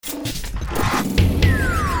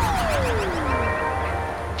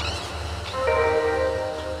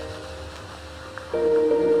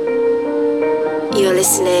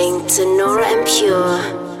listening to Nora En Pure,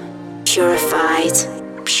 Purified.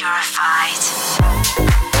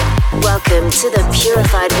 Welcome to the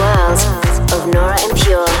purified world of Nora En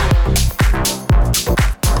Pure.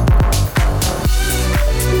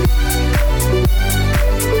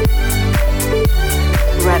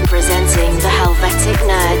 Representing the Helvetic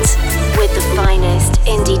Nerds with the finest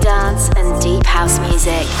indie dance and deep house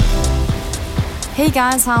music. Hey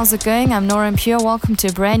guys, how's it going? I'm Nora En Pure. Welcome to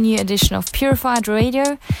a brand new edition of Purified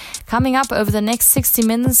Radio. Coming up over the next 60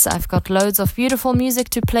 minutes, I've got loads of beautiful music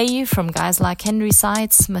to play you from guys like Henry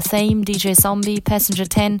Sides, Mathame, DJ Zombie, Passenger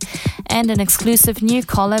 10, and an exclusive new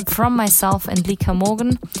collab from myself and Lika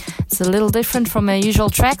Morgan. It's a little different from my usual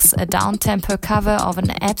tracks, a down-tempo cover of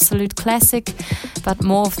an absolute classic, but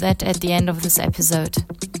more of that at the end of this episode.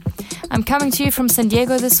 I'm coming to you from San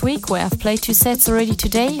Diego this week, where I've played 2 sets already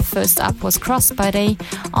today. First up was Cross by Day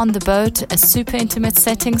on the boat, a super intimate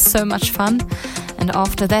setting, so much fun. And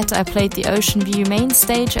after that I played the Ocean View main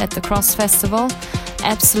stage at the Cross Festival.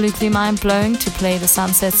 Absolutely mind-blowing to play the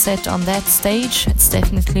Sunset set on that stage. It's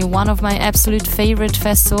definitely one of my absolute favorite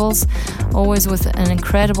festivals, always with an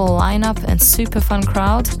incredible lineup and super fun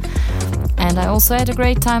crowd. And I also had a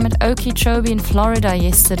great time at Okeechobee in Florida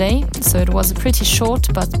yesterday, so it was a pretty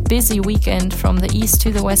short but busy weekend from the east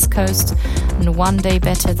to the west coast, and one day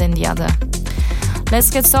better than the other. Let's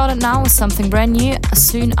get started now with something brand new,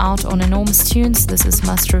 soon out on Enormous Tunes. This is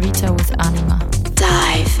Mastrovita with Anima.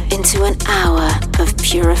 Dive into an hour of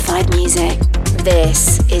purified music.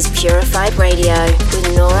 This is Purified Radio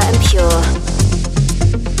with Nora En Pure.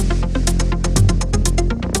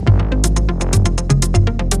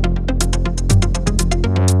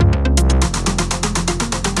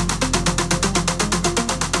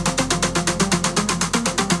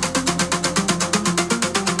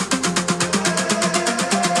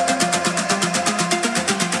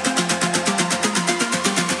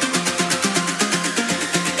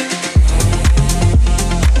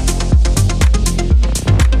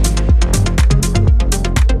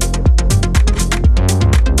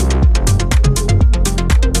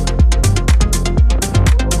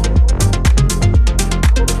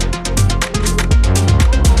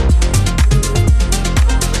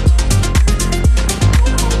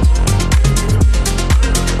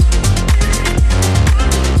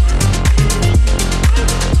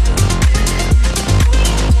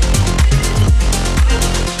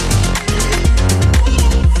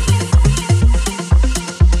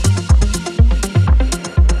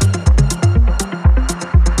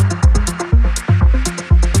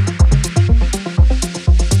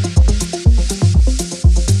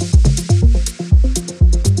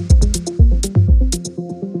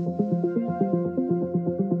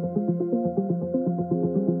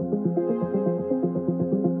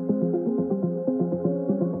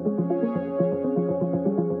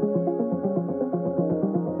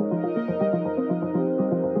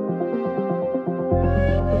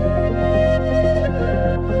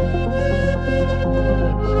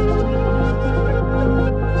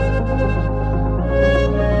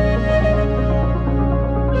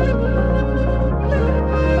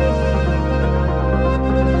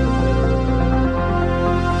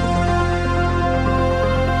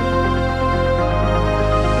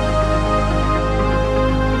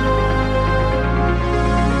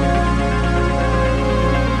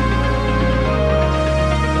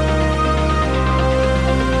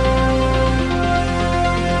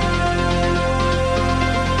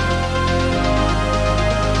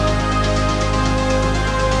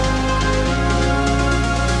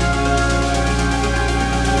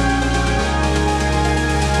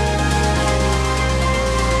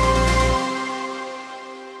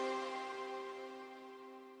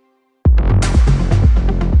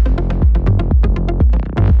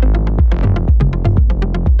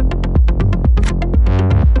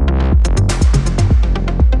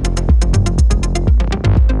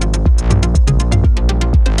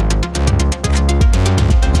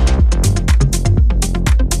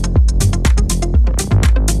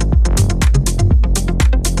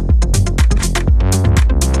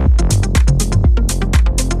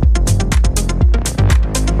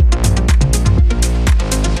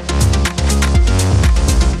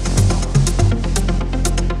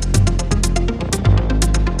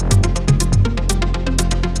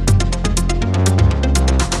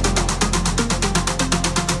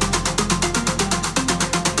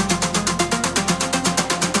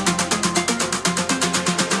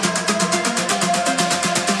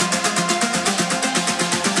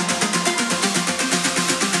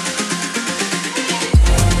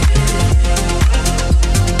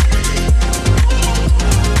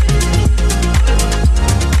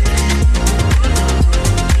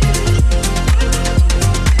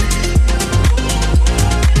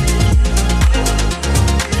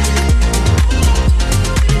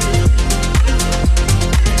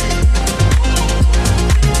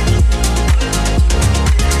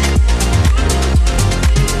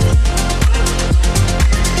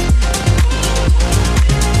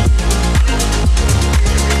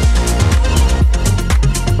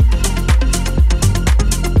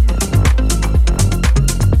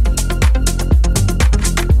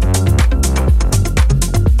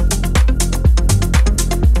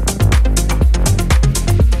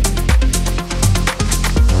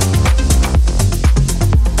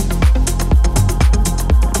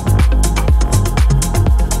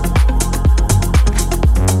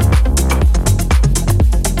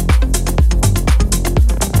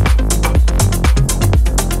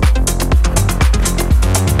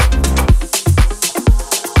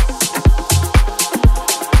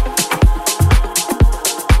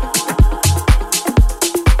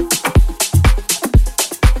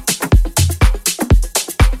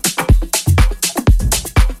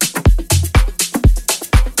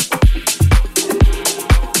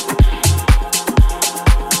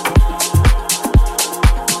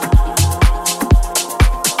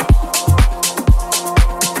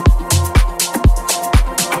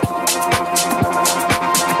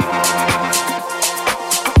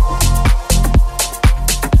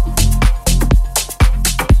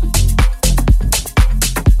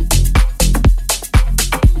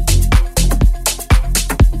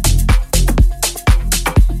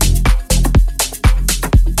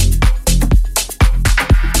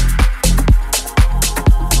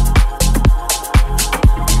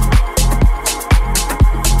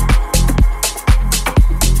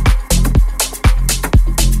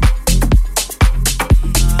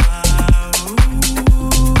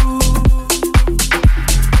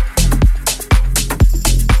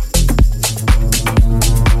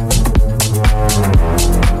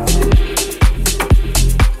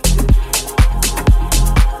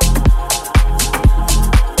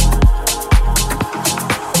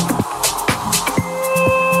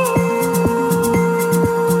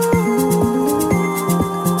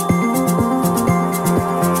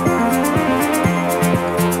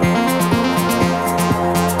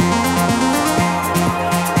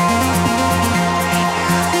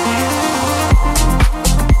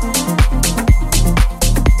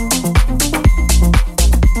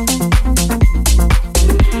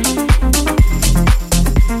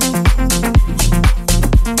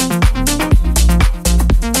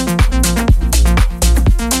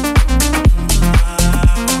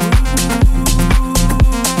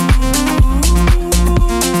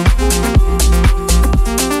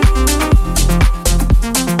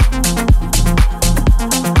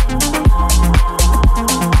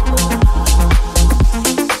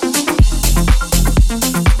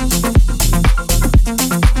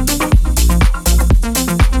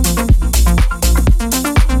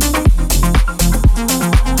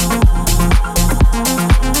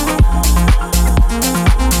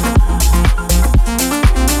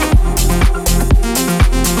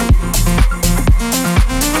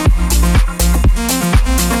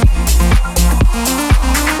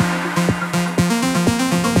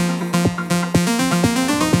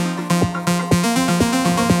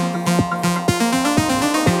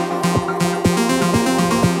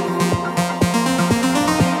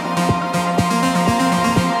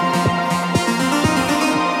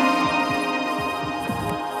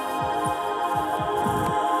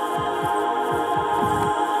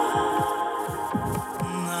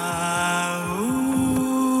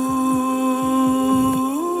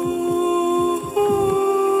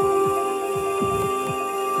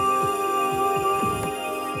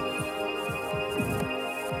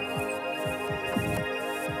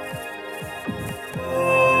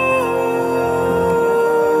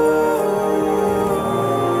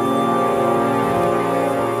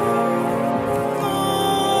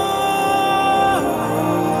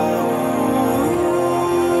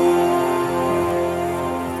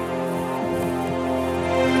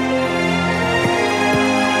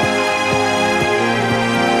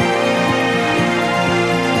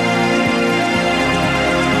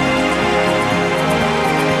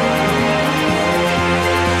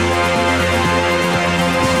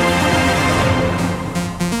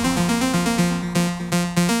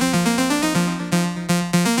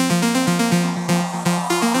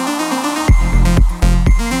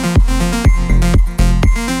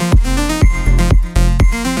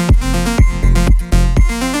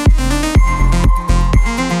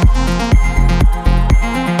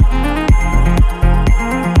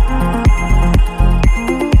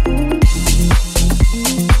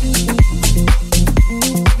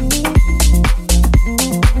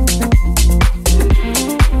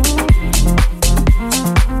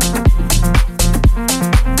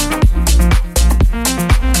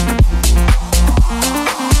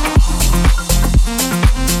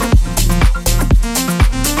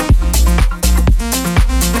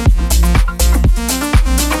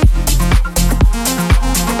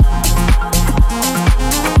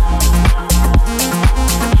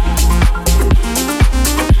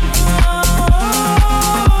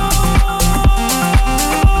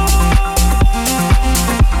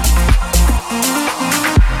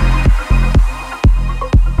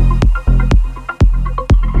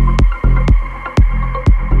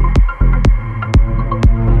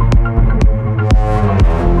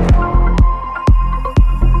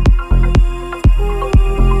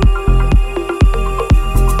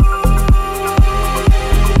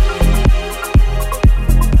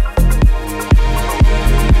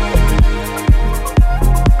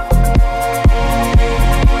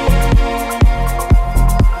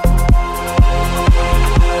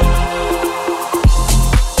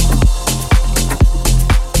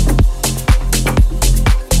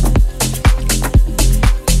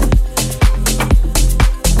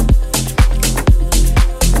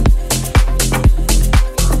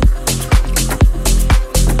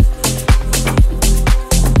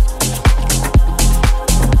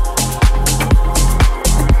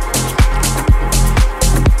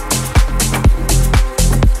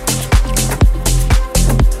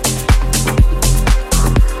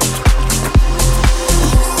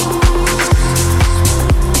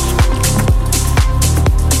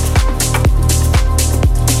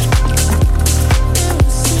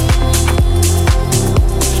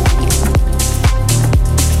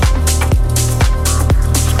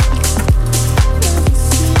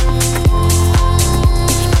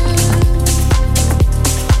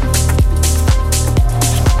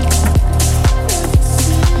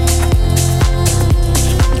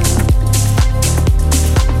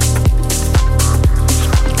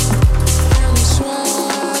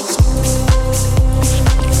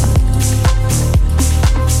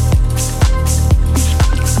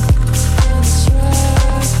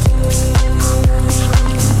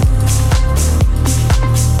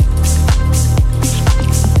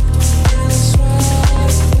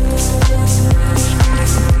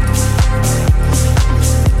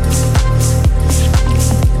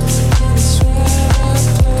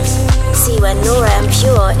 when Nora En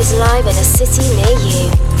Pure is live in a city near you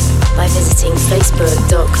by visiting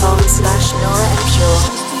facebook.com/Nora En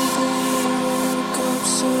Pure.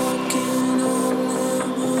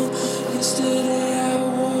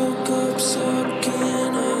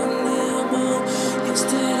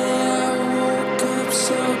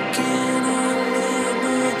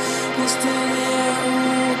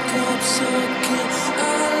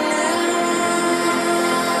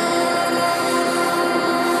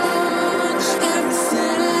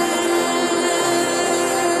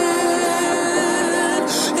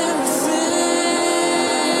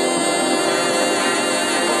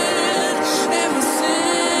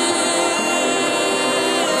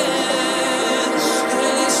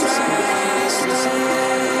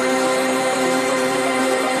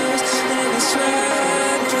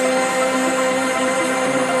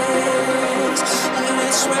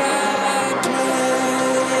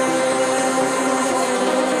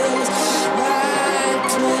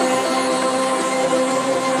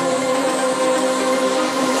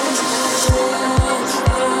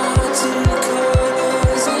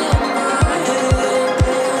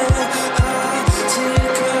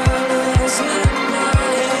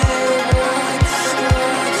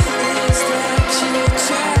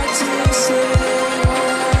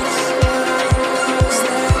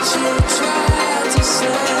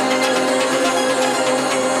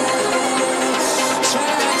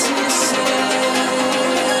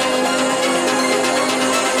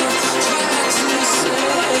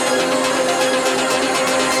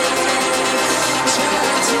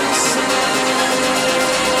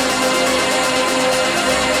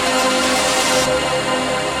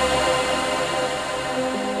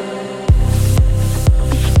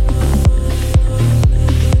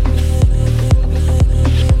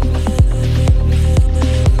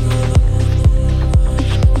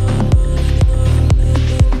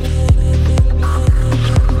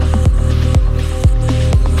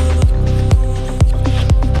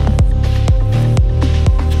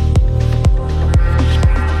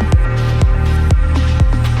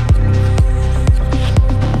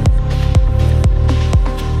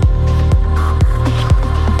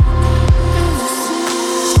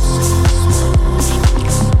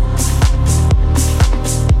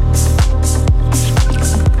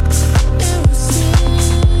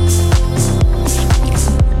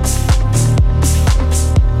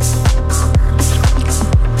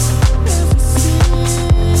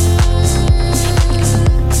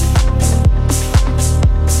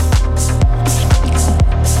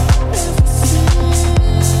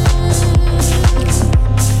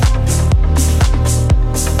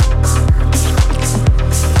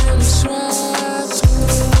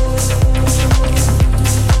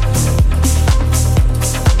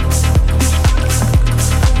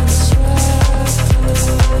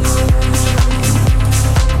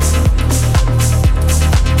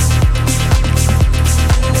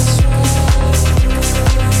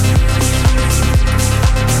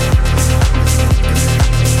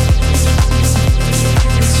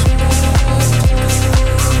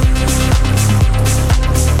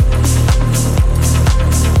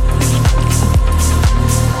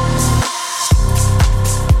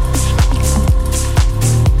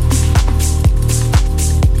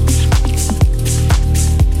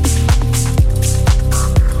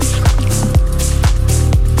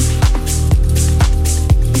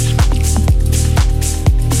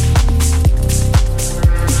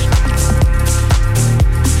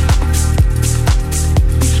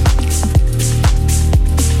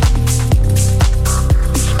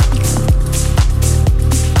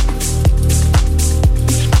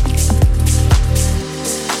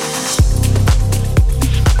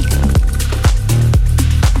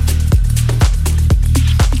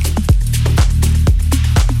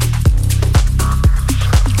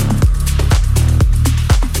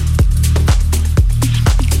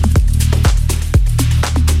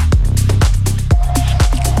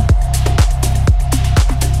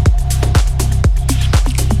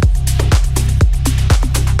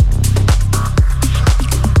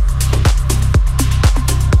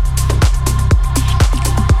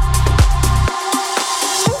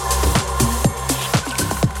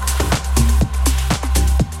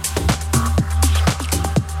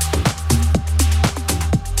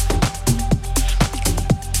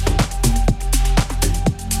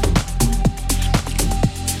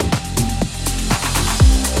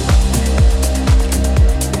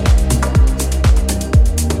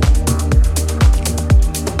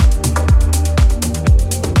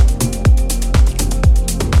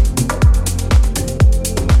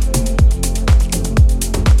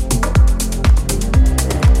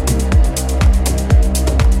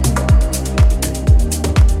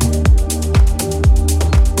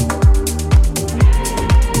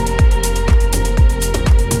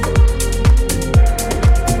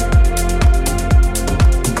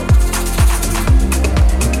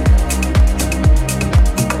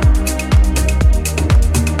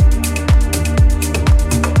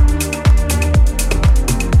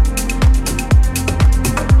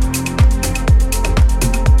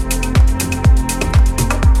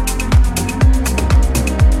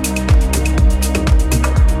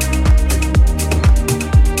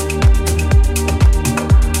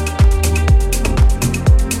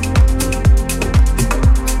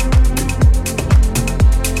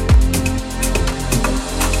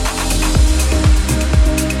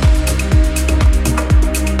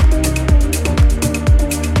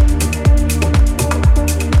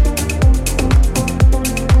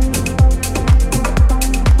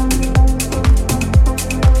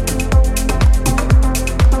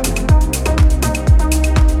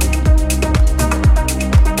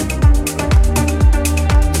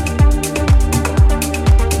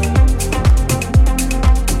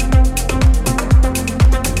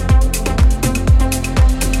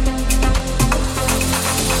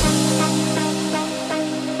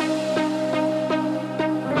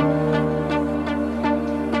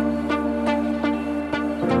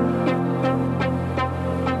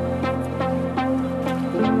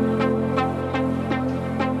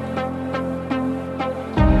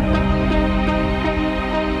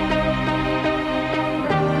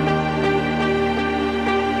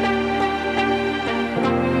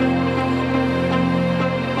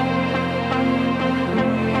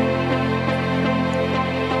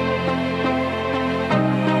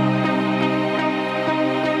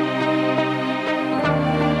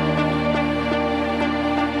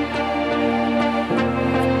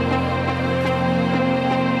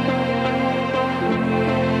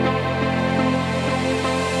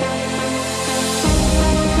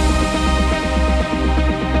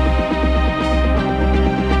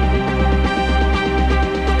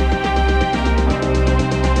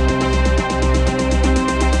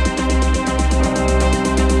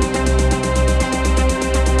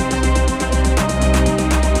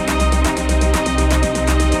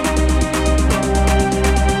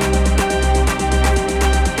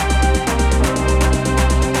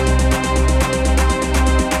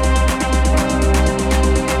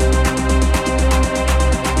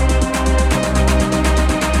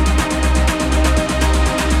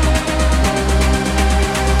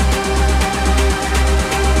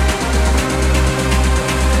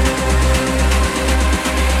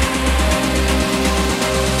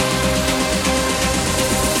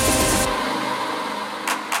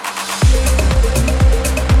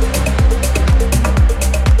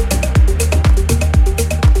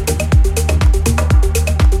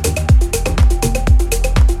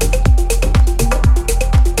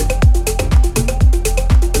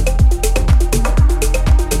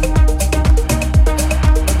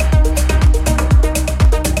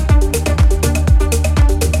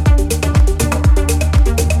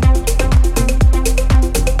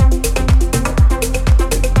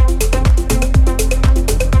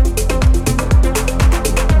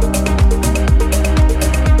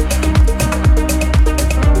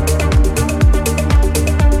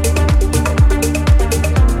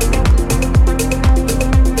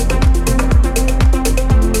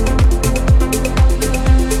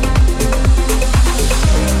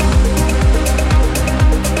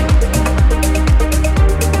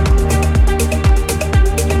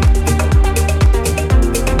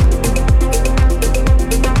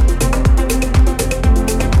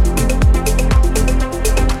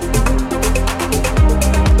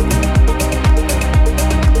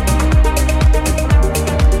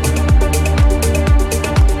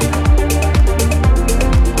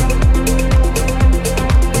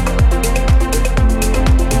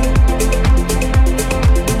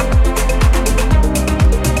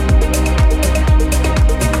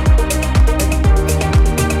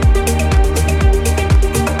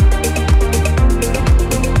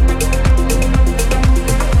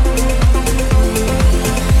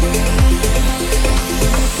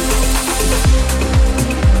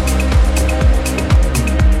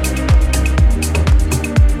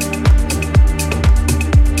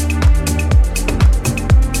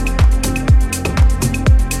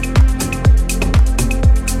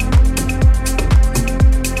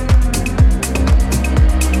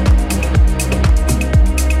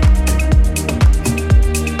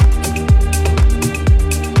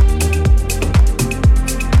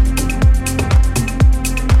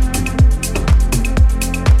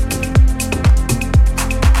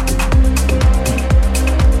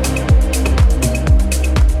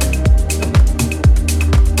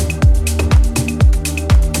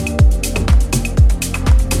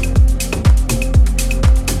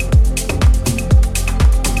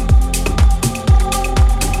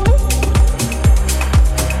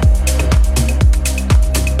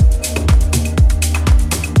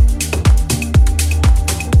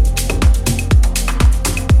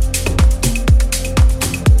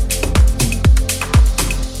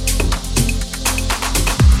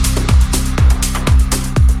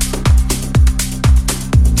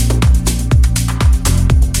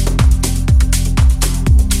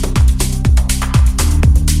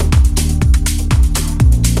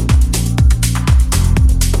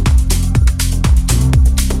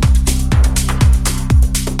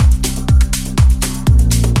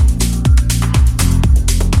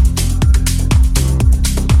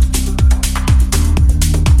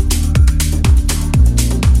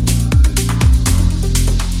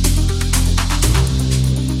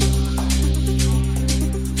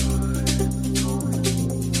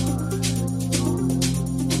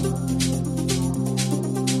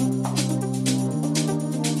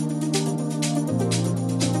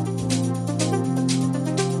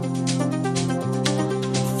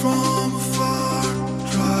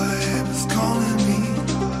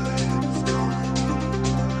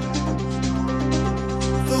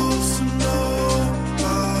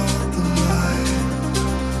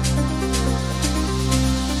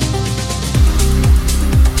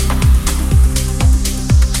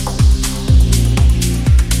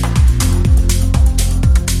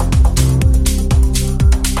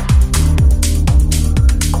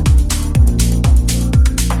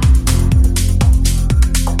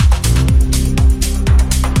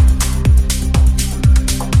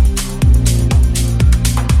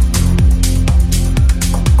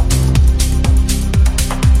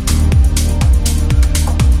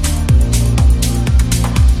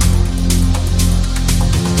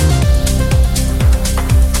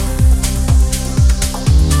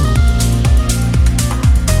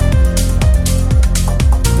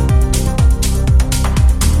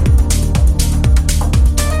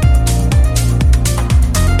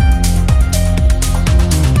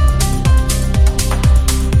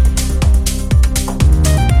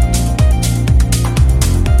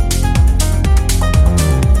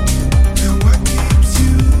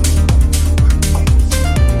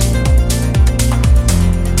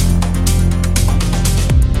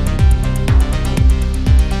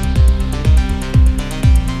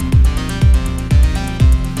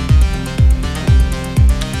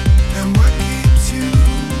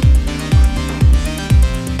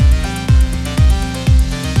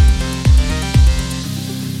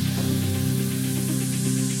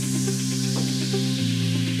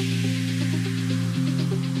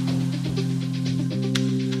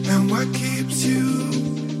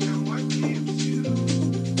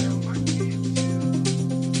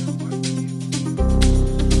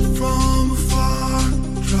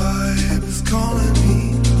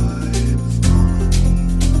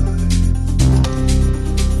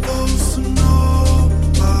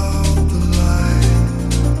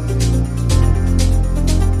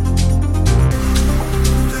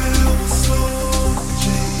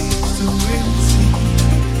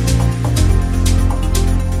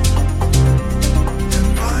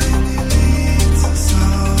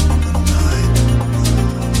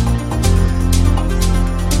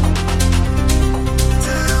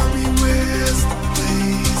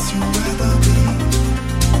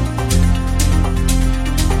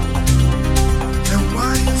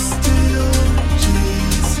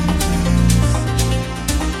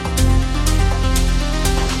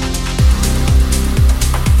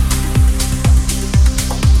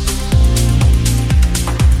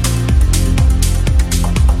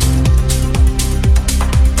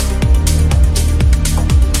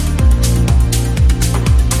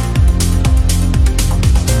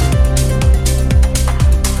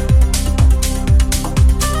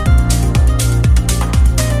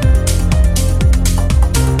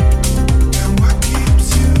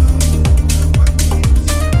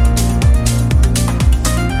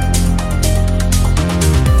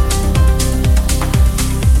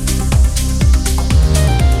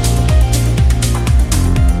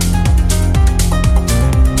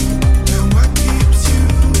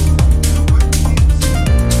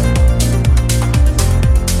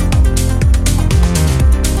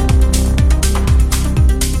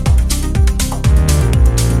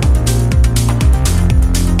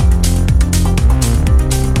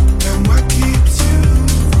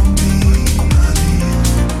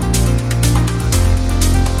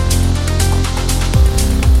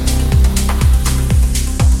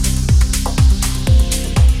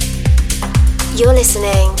 You're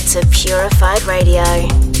listening to Purified Radio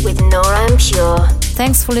with Nora En Pure.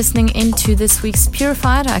 Thanks for listening into this week's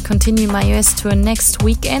Purified. I continue my US tour next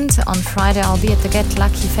weekend. On Friday I'll be at the Get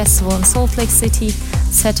Lucky Festival in Salt Lake City.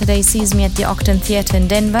 Saturday sees me at the Octon Theatre in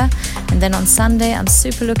Denver. And then on Sunday I'm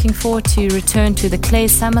super looking forward to return to the Clay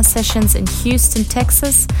Summer Sessions in Houston,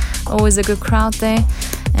 Texas. Always a good crowd there.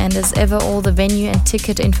 And as ever, all the venue and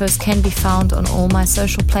ticket infos can be found on all my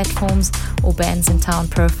social platforms or Bands in Town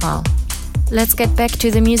profile. Let's get back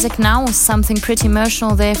to the music now with something pretty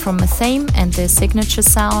emotional there from Methame and their signature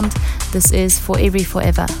sound. This is For Every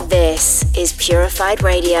Forever. This is Purified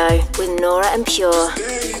Radio with Nora En Pure.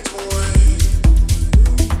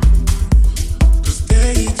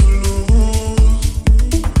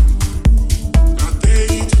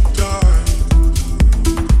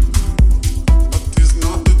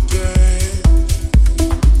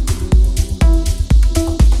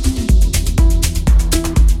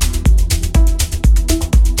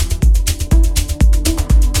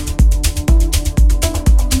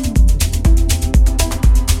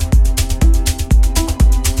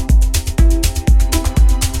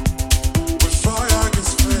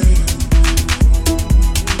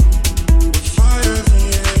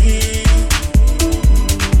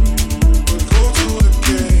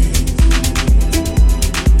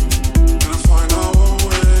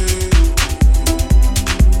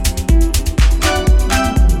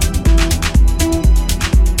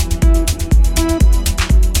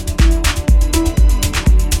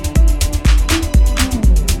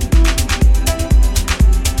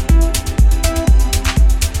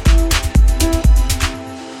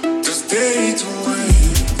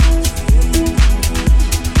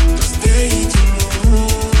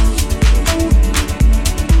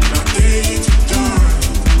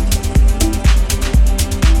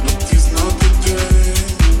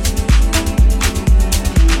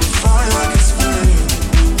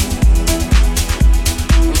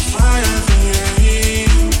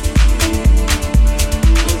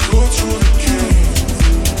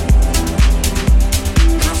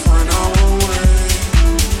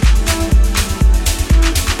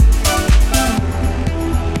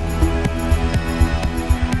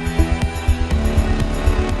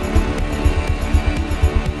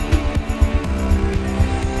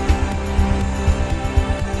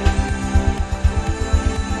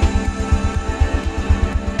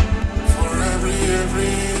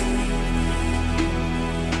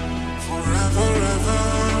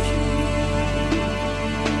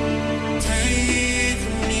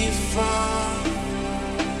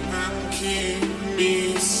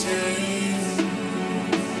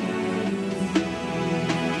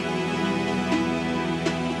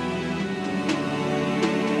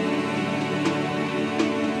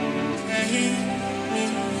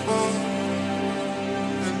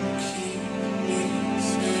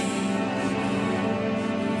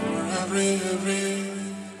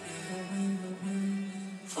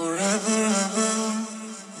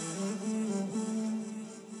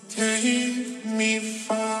 Take me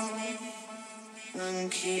far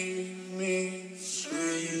and keep me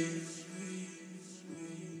safe.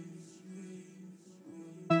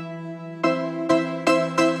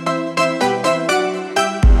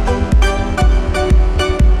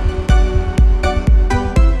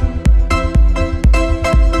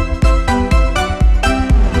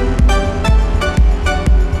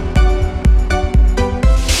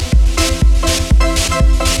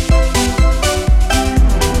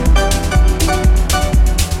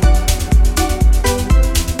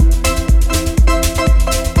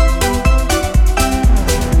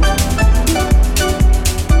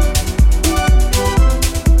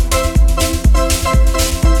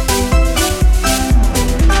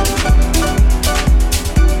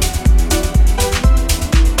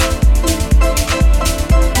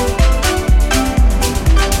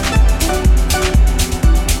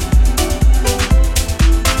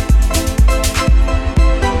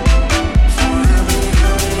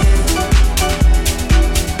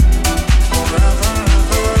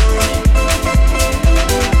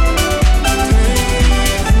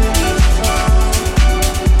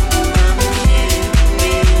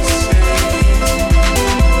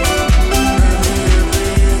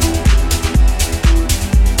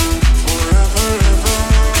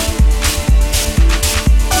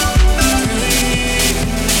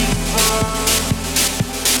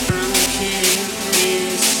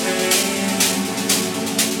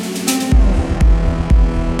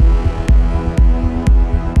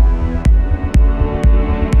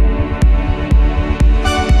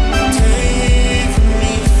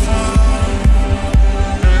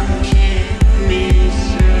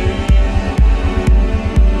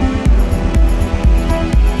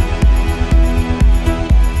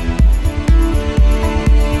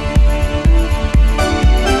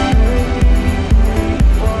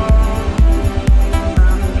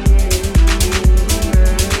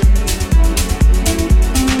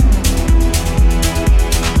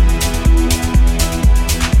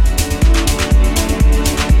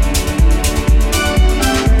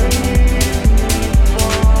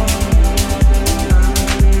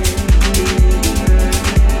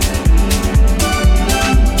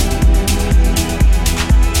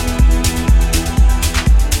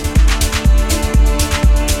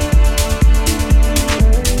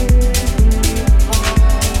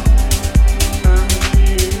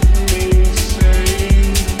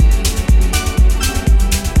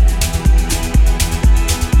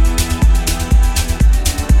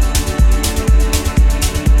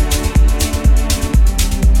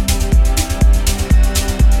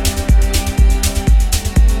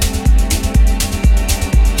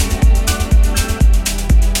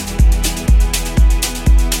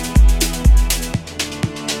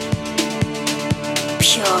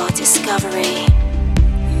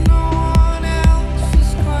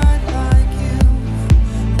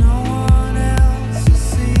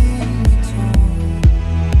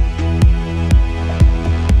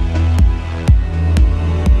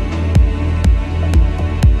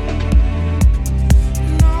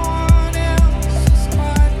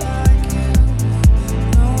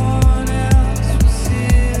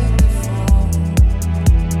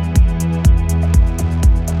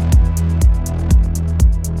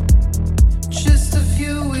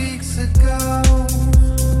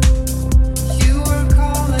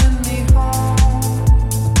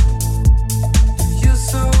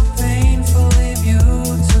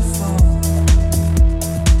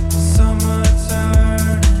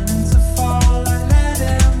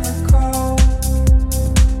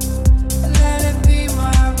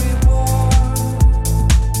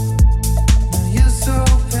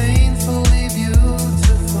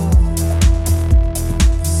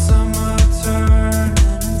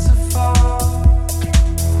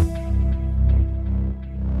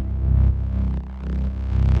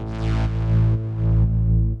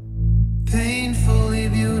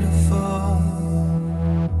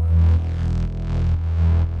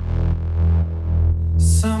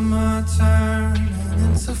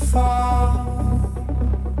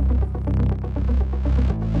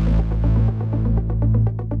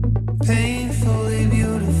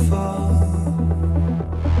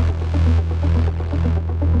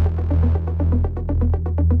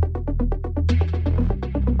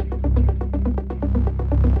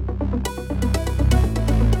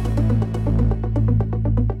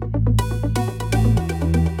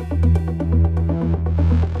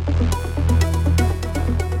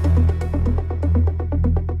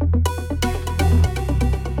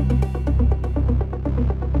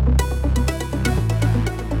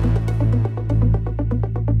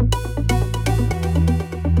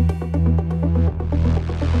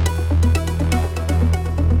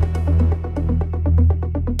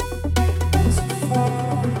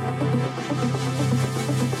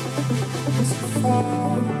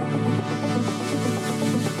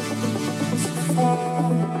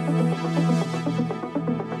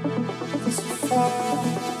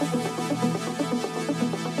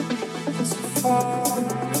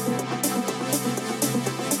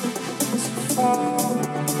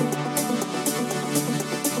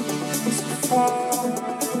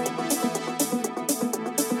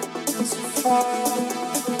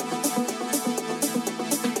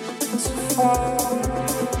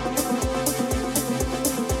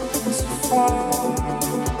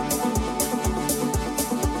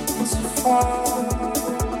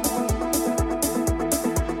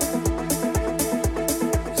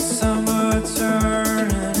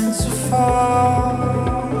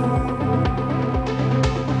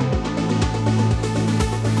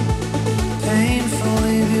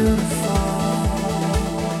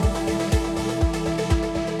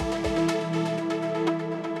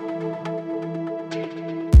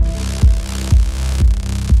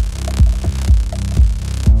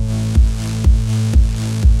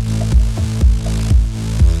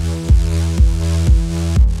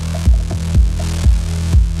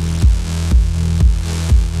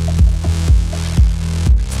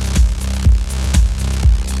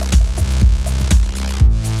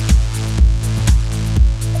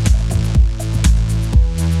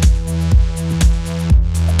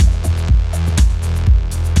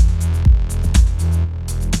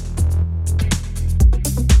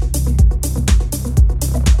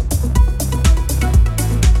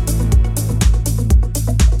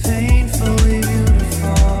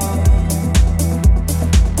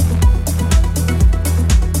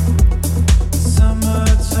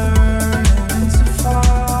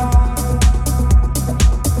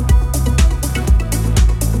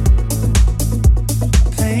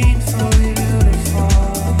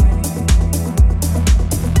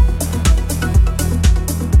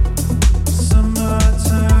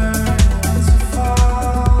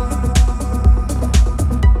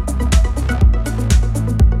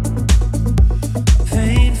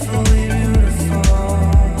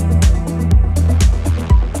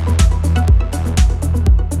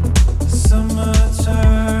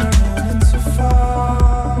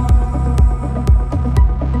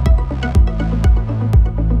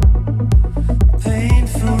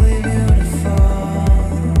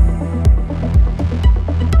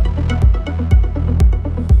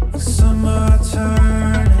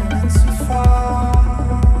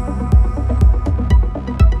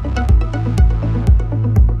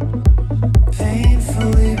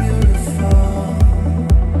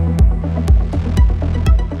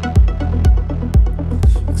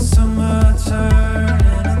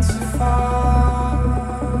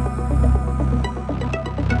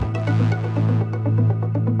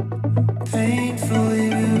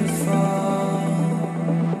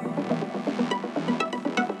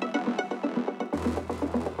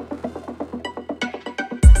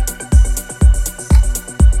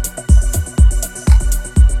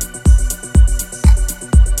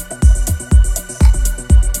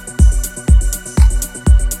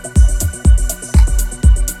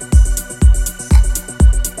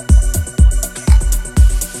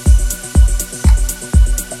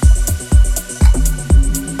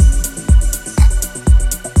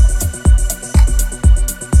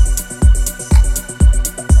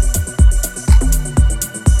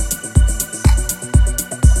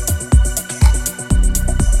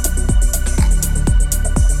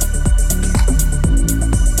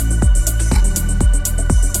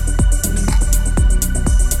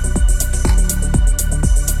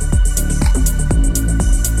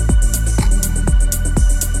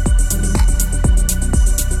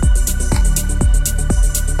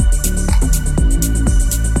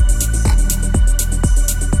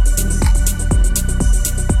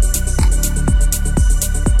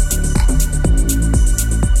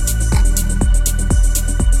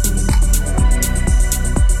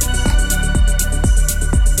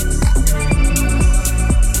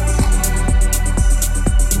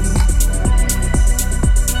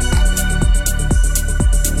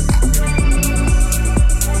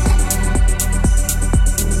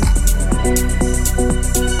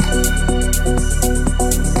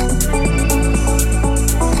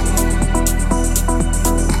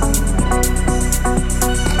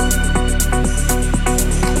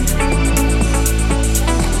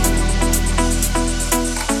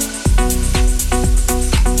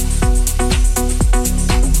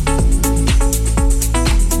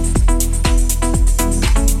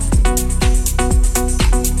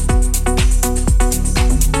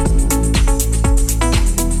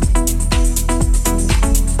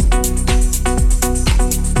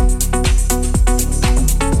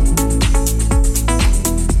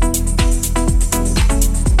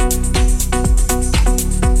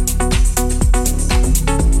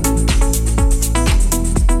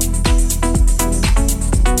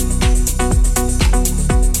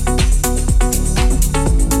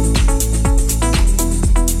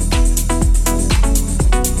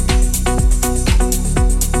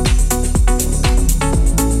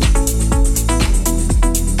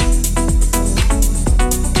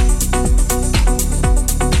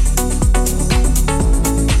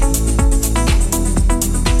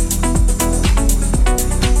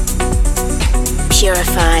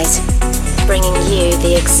 Purified, bringing you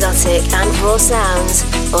the exotic and raw sounds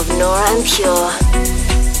of Nora En Pure.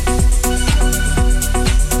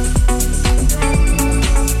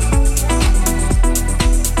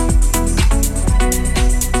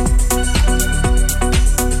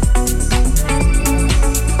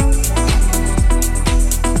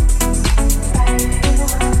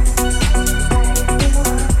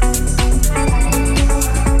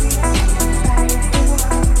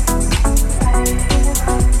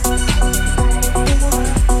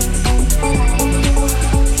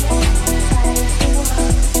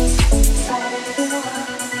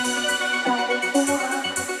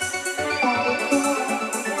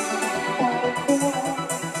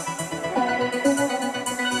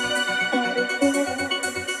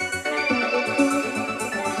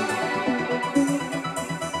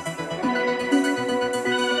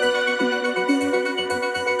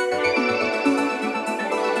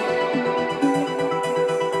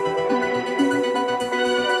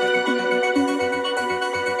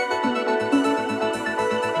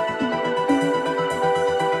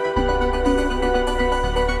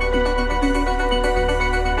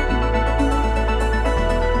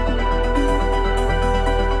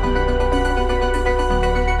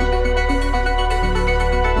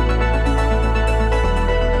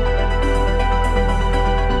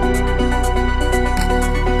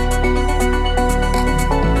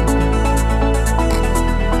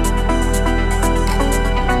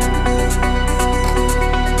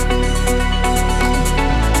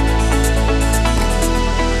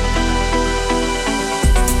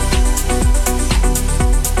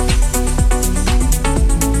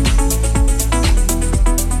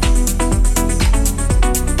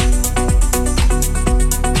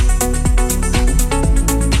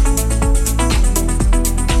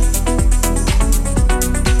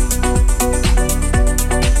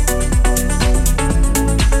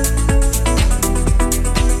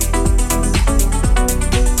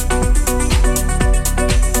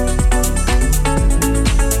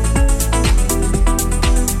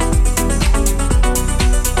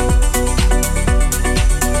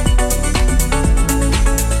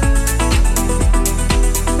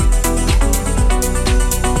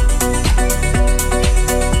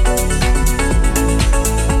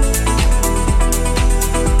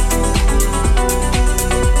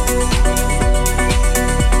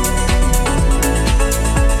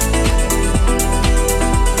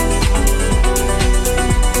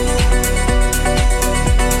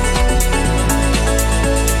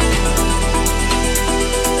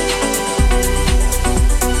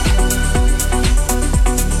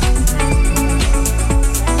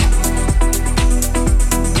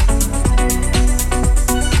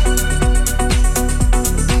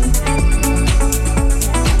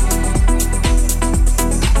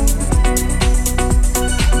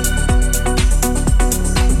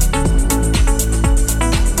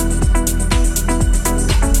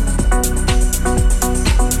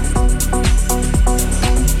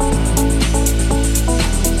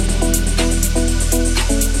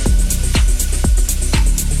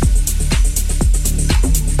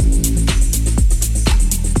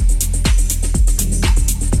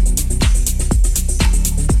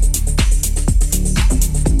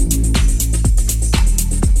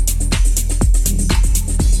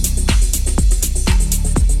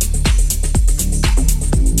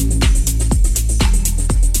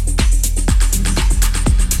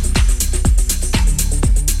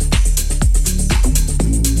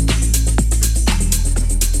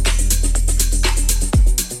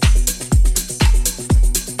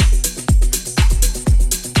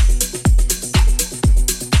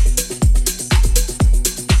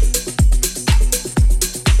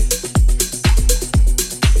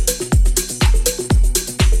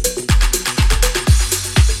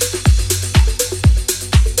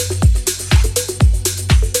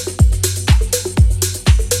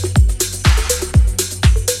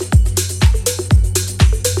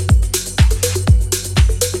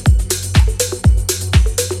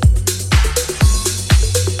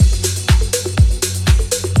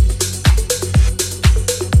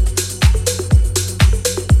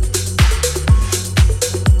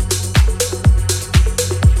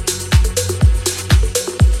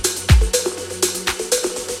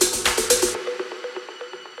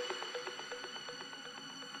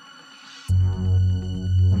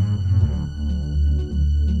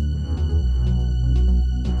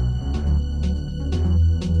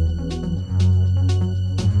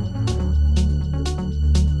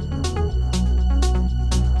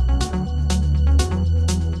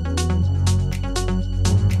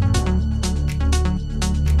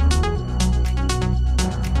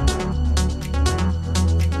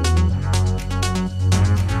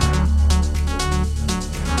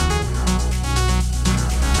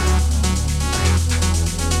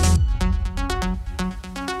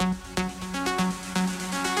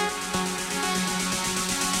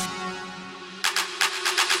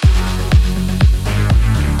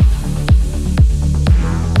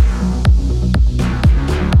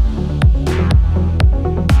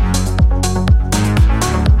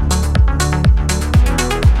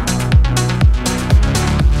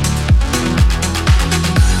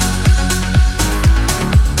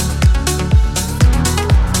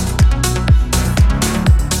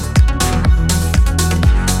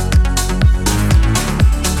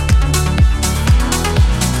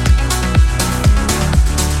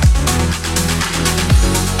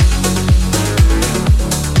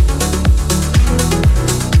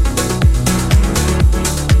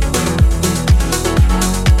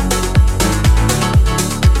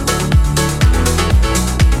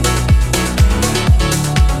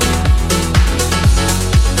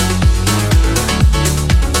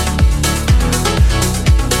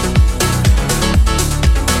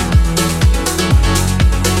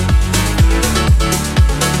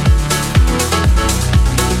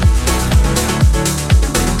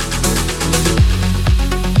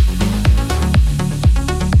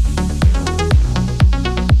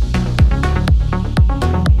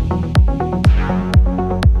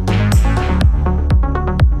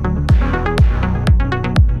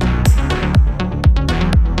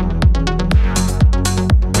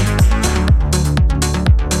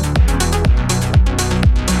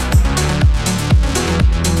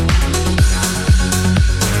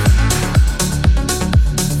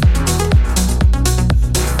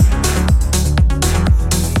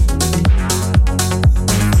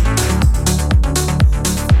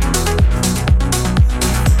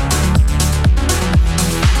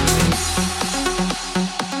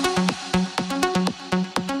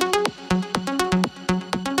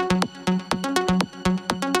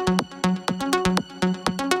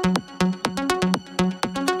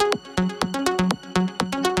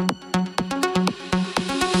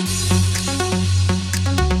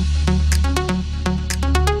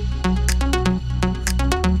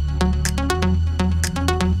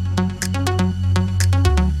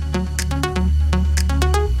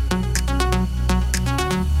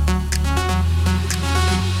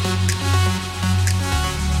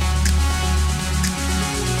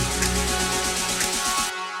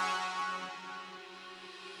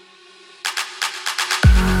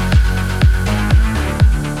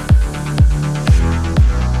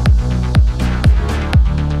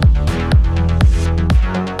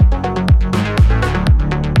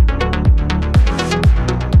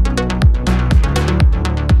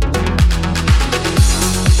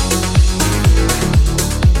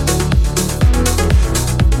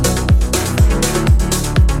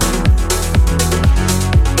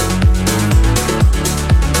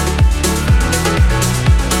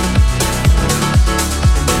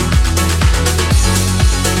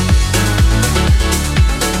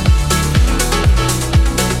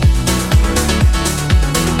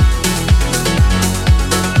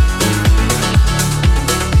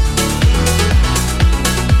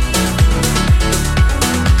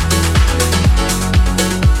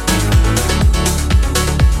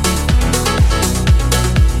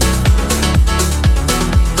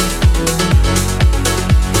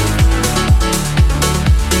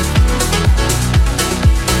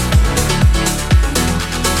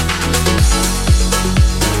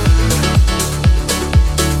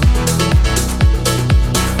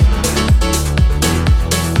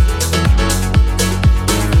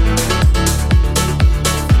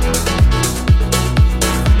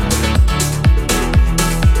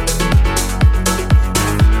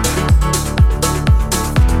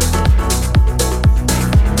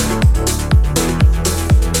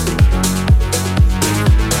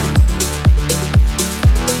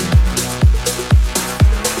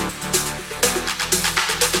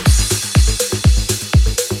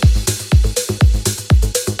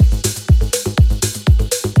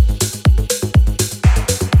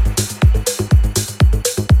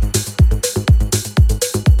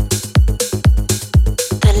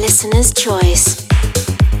 listener's choice.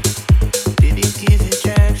 Baby, give it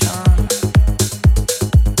traction.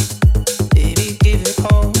 Baby, give it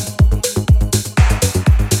hope.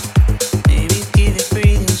 Baby, give it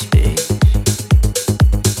breathing space.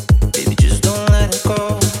 Baby, just don't let it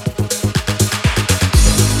go.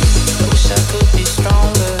 I wish I could be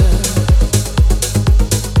stronger.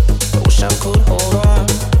 I wish I could hold on.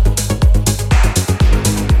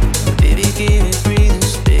 Baby, give it breathing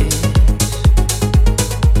space.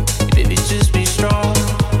 Baby, just be strong.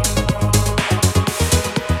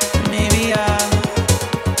 Maybe I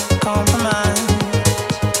compromise.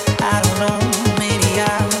 I don't know. Maybe I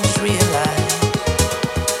just realize.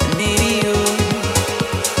 Maybe you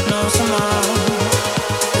know somehow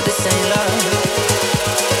that this ain't love.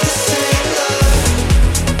 This ain't love.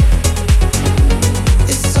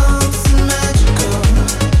 It's something magical.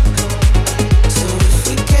 So if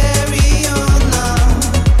we carry on now,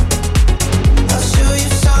 I'll show you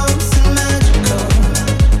something magical.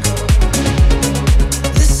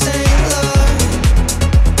 This ain't love.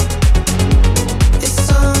 It's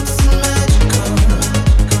something magical.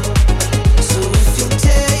 So if you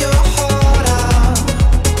tear your heart out,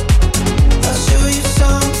 I'll show you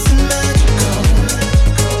something magical.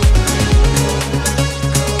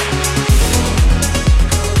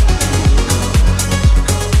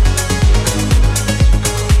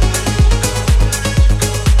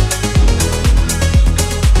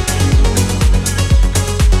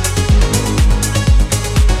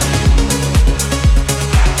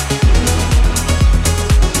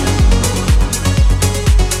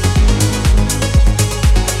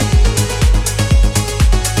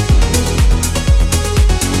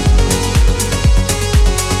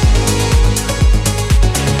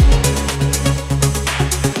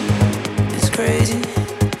 It's crazy,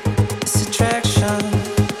 it's attraction,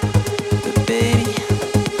 but baby,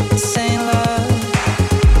 this ain't love.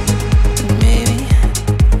 Maybe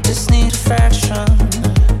just need a fraction.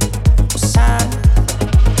 We'll sign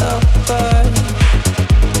up, but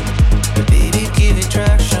baby, give it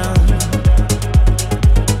traction.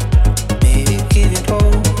 Maybe give it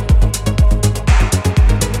hope.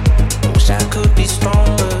 I wish I could be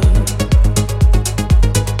stronger.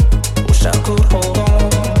 Wish I could hold on.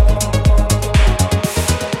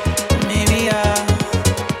 Maybe I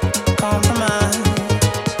compromise.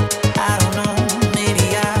 I don't know. Maybe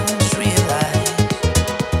I just realize.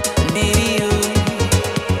 Maybe you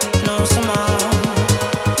know somehow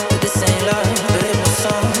that this ain't love, but it was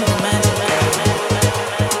something magical.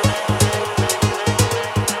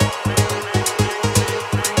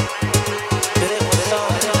 But it was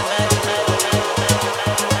something magical.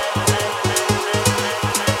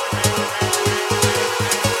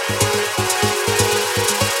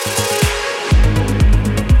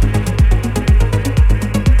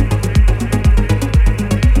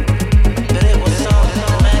 But it was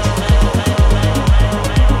something magical.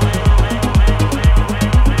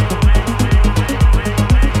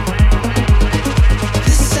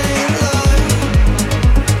 This ain't love.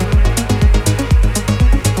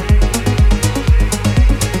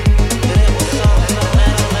 But it was something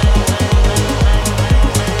magical.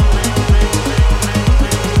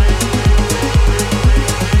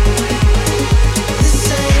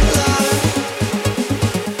 This ain't love.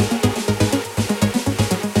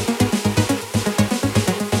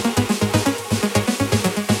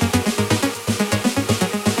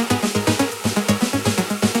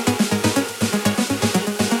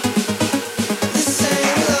 This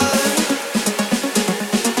ain't love.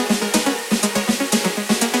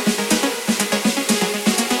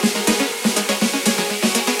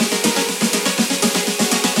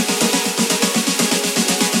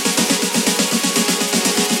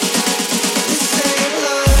 This ain't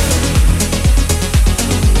love.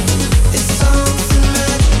 It's something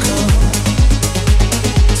magical.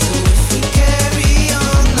 So if we carry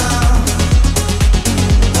on now,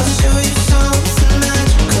 I'll show you something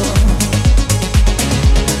magical.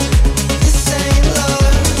 This ain't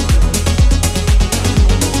love.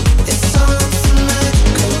 It's something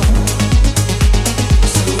magical.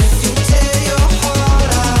 So if you tear your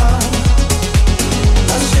heart out,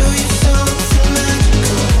 I'll show you something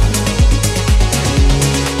magical.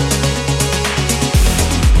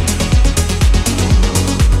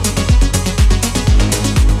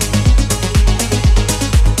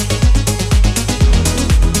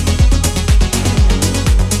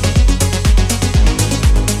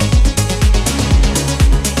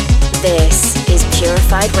 This is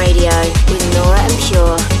Purified Radio with Nora En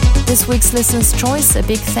Pure. This week's listener's choice, a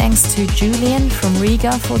big thanks to Julian from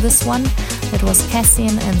Riga for this one. It was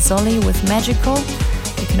Cassian and Zolly with Magical.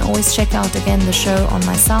 You can always check out again the show on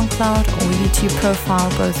my SoundCloud or YouTube profile,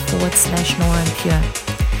 both /Nora En Pure.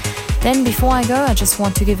 Then before I go, I just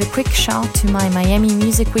want to give a quick shout to my Miami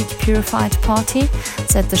Music Week Purified party.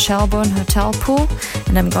 It's at the Shelbourne Hotel Pool,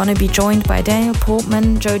 and I'm gonna be joined by Daniel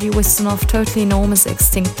Portman, Jody Wiston of Totally Enormous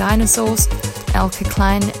Extinct Dinosaurs, Elke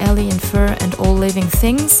Klein, Ellie and Fur, and All Living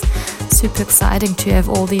Things. Super exciting to have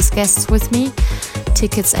all these guests with me.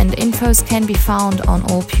 Tickets and infos can be found on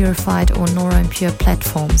all Purified or Nora En Pure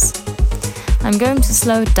platforms. I'm going to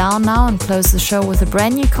slow it down now and close the show with a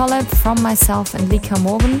brand new collab from myself and Lika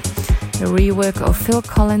Morgan, a rework of Phil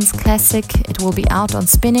Collins' classic. It will be out on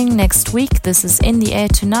Spinning next week. This is In the Air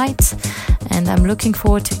Tonight, and I'm looking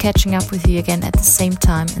forward to catching up with you again at the same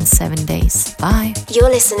time in 7 days. Bye. You're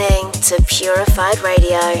listening to Purified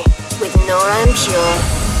Radio with Nora En Pure.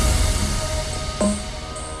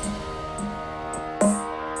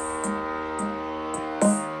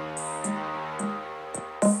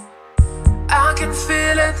 I can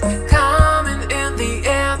feel it coming in the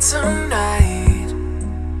air tonight.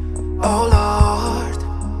 Oh Lord,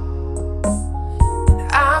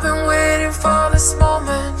 and I've been waiting for this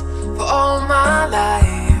moment for all my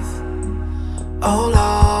life. Oh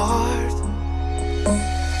Lord,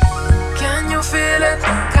 can you feel it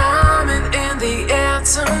coming in the air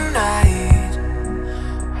tonight?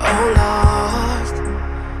 Oh Lord,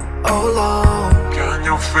 oh Lord, can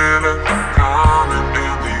you feel it coming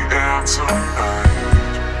in the air tonight?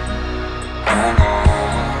 Oh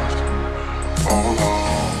Lord, oh Lord.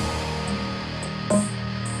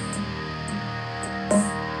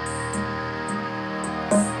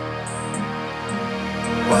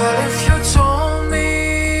 Well, if you told me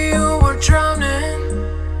you were drowning,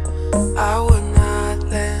 I would not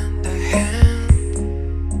lend a hand.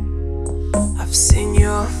 I've seen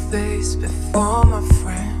your face before, my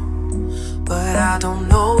friend, but I don't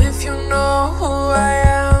know if you know who I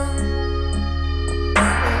am.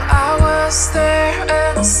 Well, I was there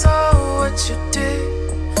and I saw what you did.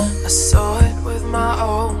 I saw it with my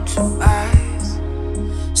own two eyes.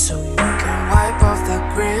 So you can wipe off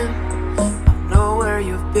that grin. Where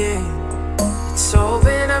you've been, it's all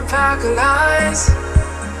been a pack of lies.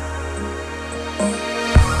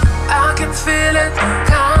 I can feel it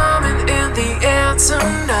coming in the air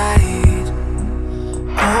tonight.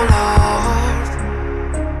 Oh Lord,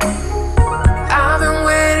 I've been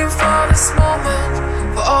waiting for this moment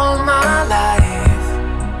for all my life.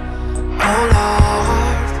 Oh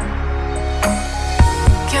Lord,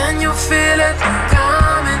 can you feel it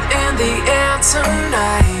coming in the air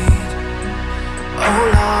tonight? Oh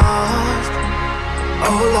Lord,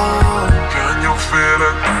 oh Lord, can you feel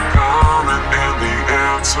it coming in the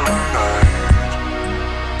air tonight?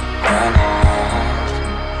 Oh Lord,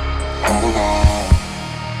 oh Lord.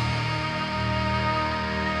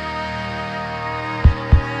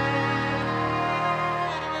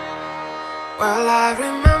 Well, I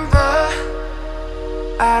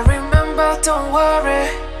remember, don't worry.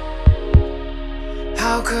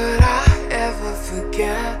 How could I ever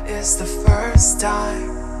forget? It's the first time,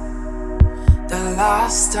 the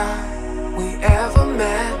last time we ever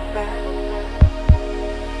met.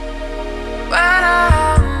 But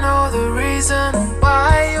I know the reason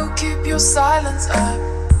why you keep your silence up.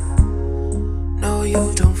 No,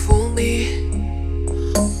 you don't fool me.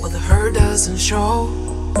 Well, the hurt doesn't show,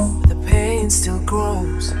 but the pain still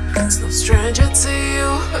grows. It's no stranger to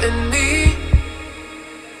you and me.